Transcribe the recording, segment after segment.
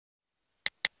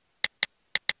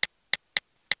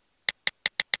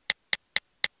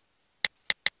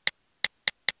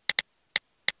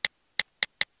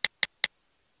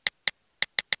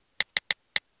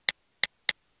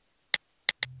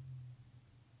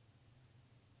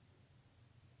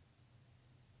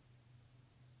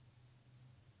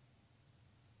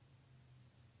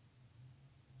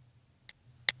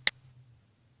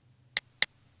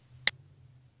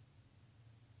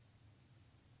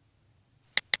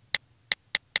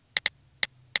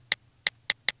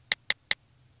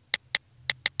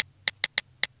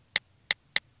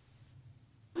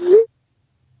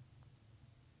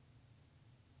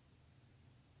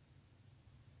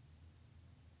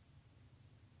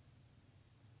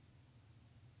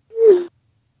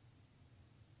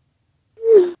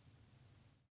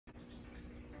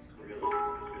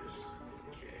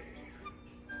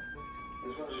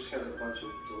one just has a bunch of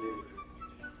deleted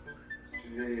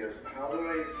videos. How do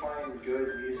I find good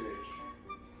music?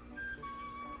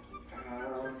 I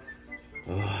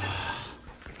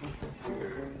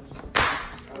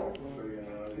don't freaking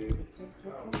know, dude.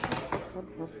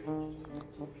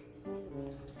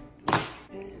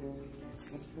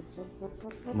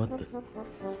 What the?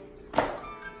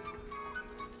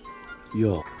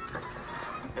 Yo.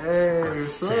 Hey,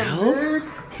 Sal?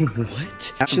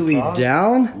 What? Actually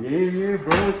down? Yeah,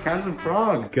 bro, let's catch some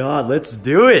frogs. God, let's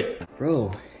do it.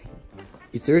 Bro,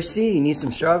 you thirsty? You need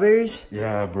some strawberries?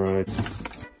 Yeah, bro.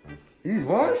 These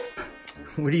what?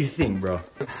 What do you think, bro?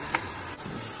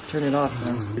 Just turn it off,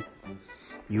 man.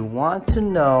 You want to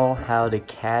know how to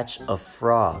catch a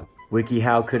frog.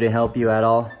 WikiHow couldn't help you at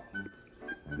all?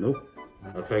 Nope.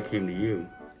 That's why I came to you.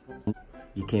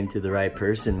 You came to the right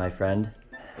person, my friend.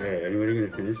 Hey, anybody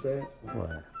gonna finish that?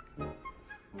 What?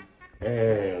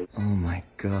 Hey. Oh my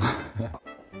god.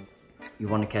 You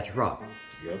want to catch a frog?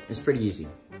 Yep. It's pretty easy.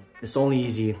 It's only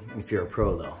easy if you're a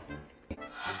pro though.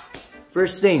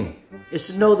 First thing is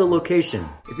to know the location.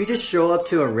 If you just show up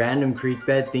to a random creek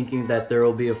bed thinking that there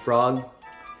will be a frog,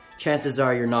 chances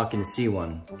are you're not gonna see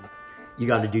one. You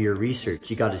gotta do your research,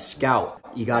 you gotta scout,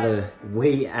 you gotta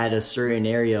wait at a certain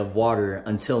area of water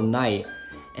until night,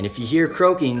 and if you hear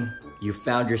croaking, you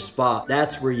found your spot.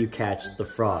 That's where you catch the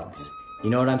frogs. You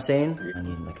know what I'm saying? I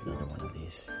need like another one of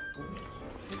these.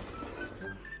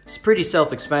 It's pretty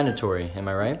self-explanatory, am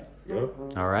I right? Yep.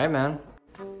 All right, man.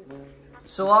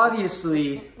 So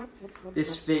obviously,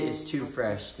 this fit is too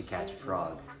fresh to catch a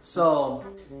frog. So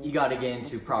you gotta get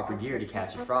into proper gear to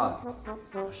catch a frog.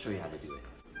 I'll show you how to do it.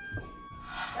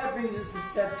 That brings us to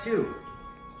step 2.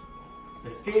 The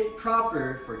fit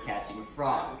proper for catching a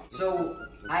frog. So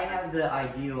I have the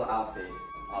ideal outfit,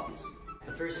 obviously.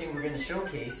 The first thing we're gonna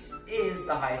showcase is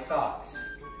the high socks.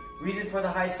 Reason for the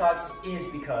high socks is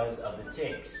because of the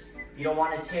ticks. You don't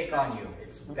want a tick on you,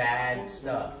 it's bad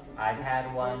stuff. I've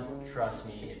had one, trust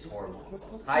me, it's horrible.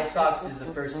 High socks is the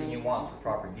first thing you want for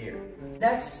proper gear.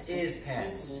 Next is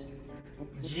pants.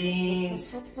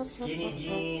 Jeans, skinny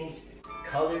jeans,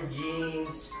 colored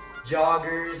jeans,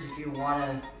 joggers if you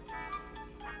wanna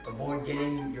avoid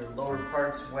getting your lower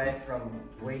parts wet from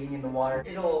wading in the water.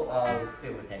 It'll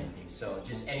fit with anything, so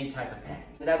just any type of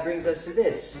pants. And that brings us to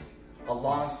this, a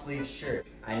long sleeve shirt.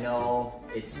 I know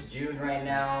it's June right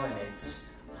now and it's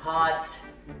hot,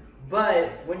 but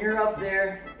when you're up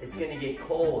there, it's gonna get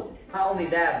cold. Not only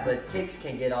that, but ticks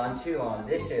can get on too on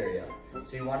this area.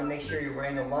 So you wanna make sure you're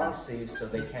wearing a long sleeve so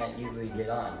they can't easily get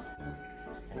on.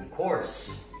 And of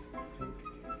course,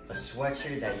 a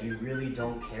sweatshirt that you really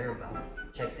don't care about.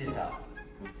 Check this out.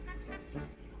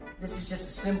 This is just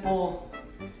a simple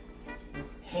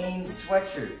Hanes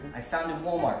sweatshirt I found in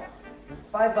Walmart.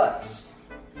 $5.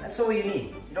 That's all you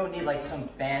need. You don't need like some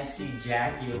fancy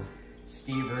jacket,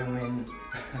 Steve Irwin,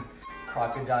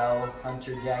 crocodile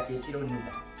hunter jackets. You don't need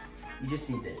that. You just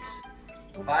need this.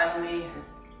 Finally,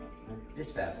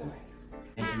 this bad boy.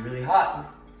 Make you really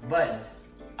hot, but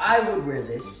I would wear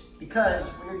this because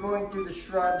when you're going through the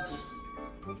shrubs,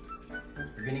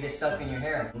 you're gonna get stuff in your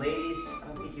hair. Ladies, I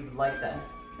don't think you would like that.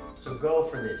 So go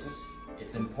for this.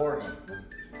 It's important.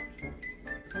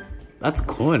 That's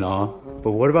cool and all,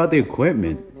 but what about the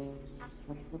equipment?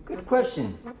 Good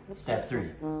question. Step 3.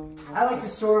 I like to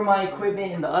store my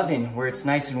equipment in the oven where it's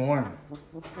nice and warm.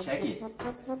 Check it.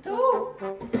 So,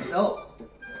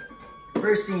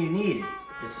 first thing you need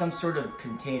is some sort of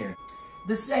container.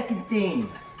 The second thing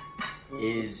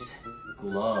is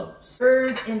gloves.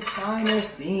 Third and final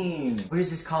thing. What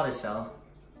is this called, Estelle?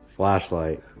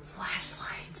 Flashlight.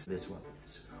 Flashlights. This one.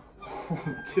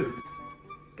 Oh, dude.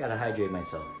 Gotta hydrate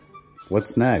myself.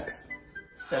 What's next?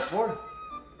 Step 4.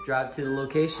 Drive to the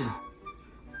location.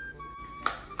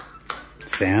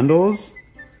 Sandals?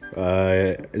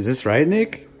 Is this right,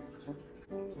 Nick?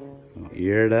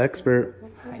 You're the expert.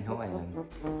 I know I am.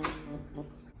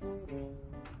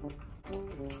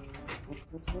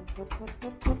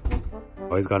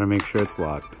 Always gotta make sure it's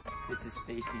locked. This is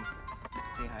Stacy.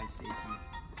 Say hi, Stacy.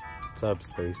 What's up,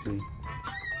 Stacy?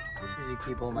 Usually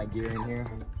keep all my gear in here.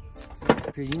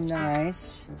 Pretty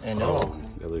nice. And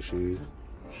Other shoes.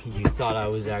 you thought I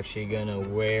was actually gonna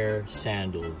wear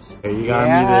sandals. Hey, you got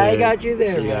me there. I got you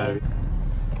there, You man.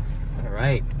 All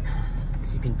right.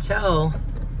 As you can tell,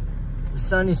 the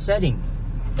sun is setting.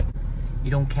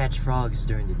 You don't catch frogs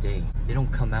during the day. They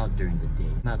don't come out during the day.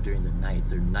 They come out during the night.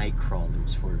 They're night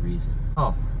crawlers for a reason.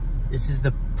 Oh, this is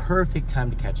the perfect time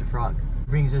to catch a frog.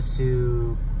 Brings us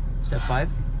to step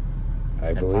 5.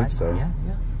 I Step believe 5? so. Yeah.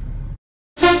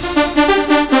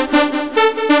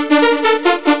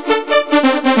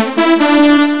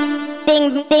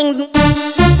 Ding,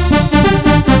 ding.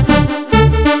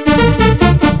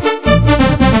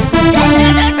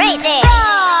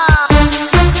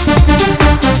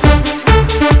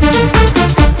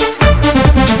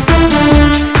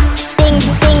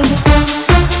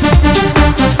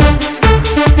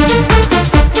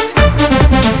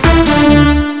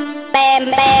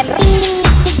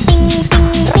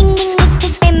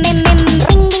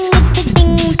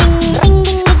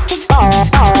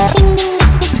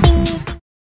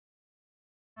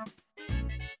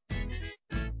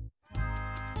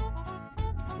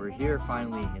 We're here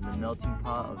finally in the melting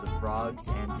pot of the frogs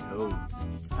and toads.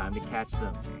 It's time to catch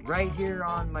them. Right here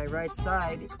on my right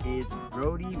side is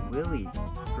Brody Willie,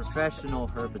 professional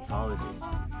herpetologist.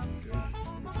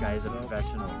 This guy is a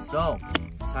professional. So,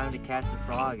 it's time to catch the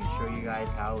frog and show you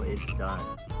guys how it's done.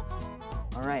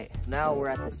 Alright, now we're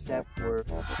at the step where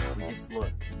we just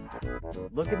look.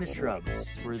 Look in the shrubs. It's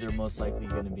where they're most likely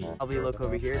going to be. Probably look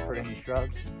over here for any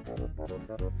shrubs.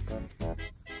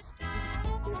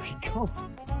 There we go.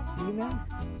 See, man?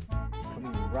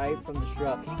 Coming right from the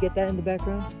shrub. Can you get that in the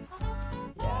background?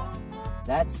 Yeah.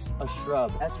 That's a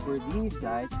shrub. That's where these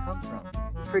guys come from.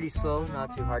 Pretty slow,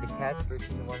 not too hard to catch. First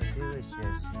thing you want to do is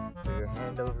just put your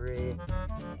hand over it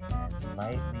and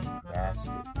lightly grasp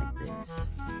it like this.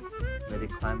 Let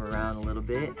it climb around a little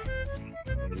bit.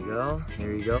 There you go.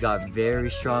 There you go. Got very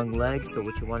strong legs, so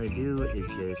what you want to do is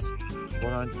just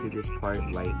hold on to this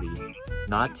part lightly.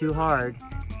 Not too hard,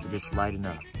 but just light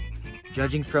enough.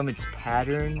 Judging from its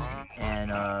patterns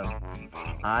and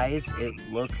eyes, it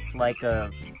looks like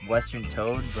a western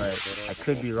toad, but I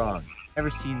could be wrong. Never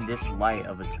seen this light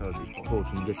of a toad before. Cool,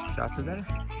 can you get some shots of that?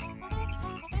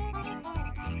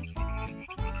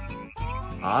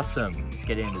 Awesome, let's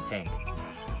get it in the tank.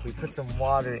 We put some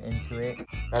water into it.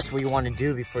 That's what you want to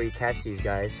do before you catch these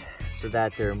guys, so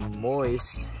that they're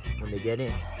moist when they get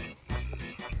in.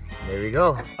 There we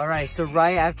go. All right, so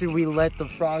right after we let the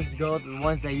frogs go, the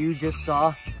ones that you just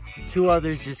saw, 2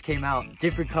 others just came out,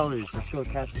 different colors. Let's go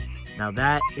catch them. Now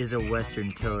that is a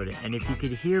western toad, and if you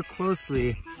could hear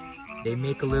closely, they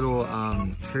make a little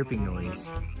chirping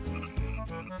noise.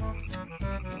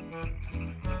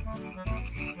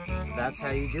 So that's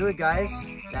how you do it, guys.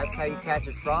 That's how you catch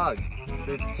a frog.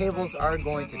 The tables are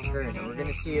going to turn, and we're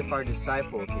gonna see if our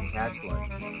disciple can catch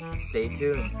one. Stay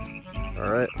tuned.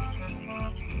 All right.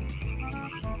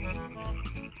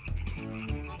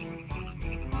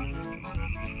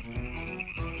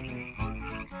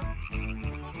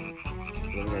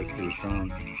 That guy's pretty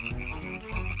strong.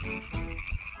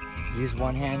 Use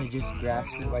one hand and just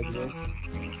grasp it like this.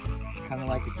 Kind of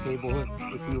like a table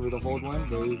if you were to hold one.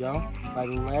 There you go. By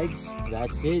the legs.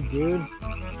 That's it, dude.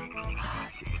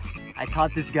 I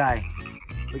taught this guy.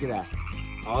 Look at that.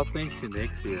 All thanks to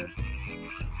Nick's here.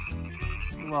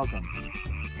 You're welcome.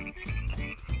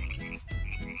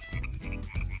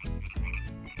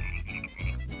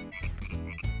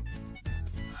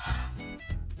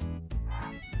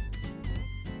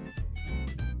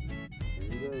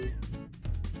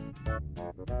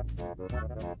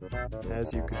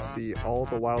 As you could see, all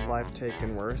the wildlife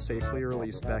taken were safely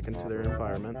released back into their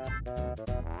environment.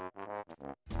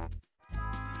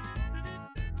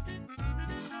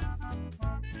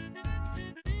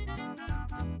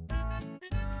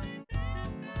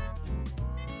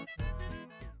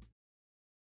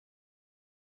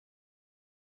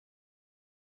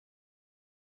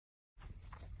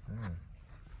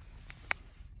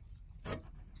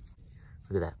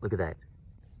 Look at that, look at that.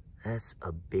 That's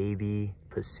a baby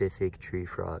Pacific tree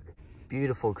frog.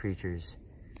 Beautiful creatures.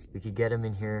 We could get them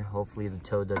in here. Hopefully the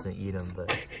toad doesn't eat them,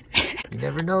 but you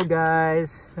never know,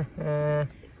 guys. You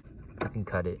can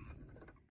cut it.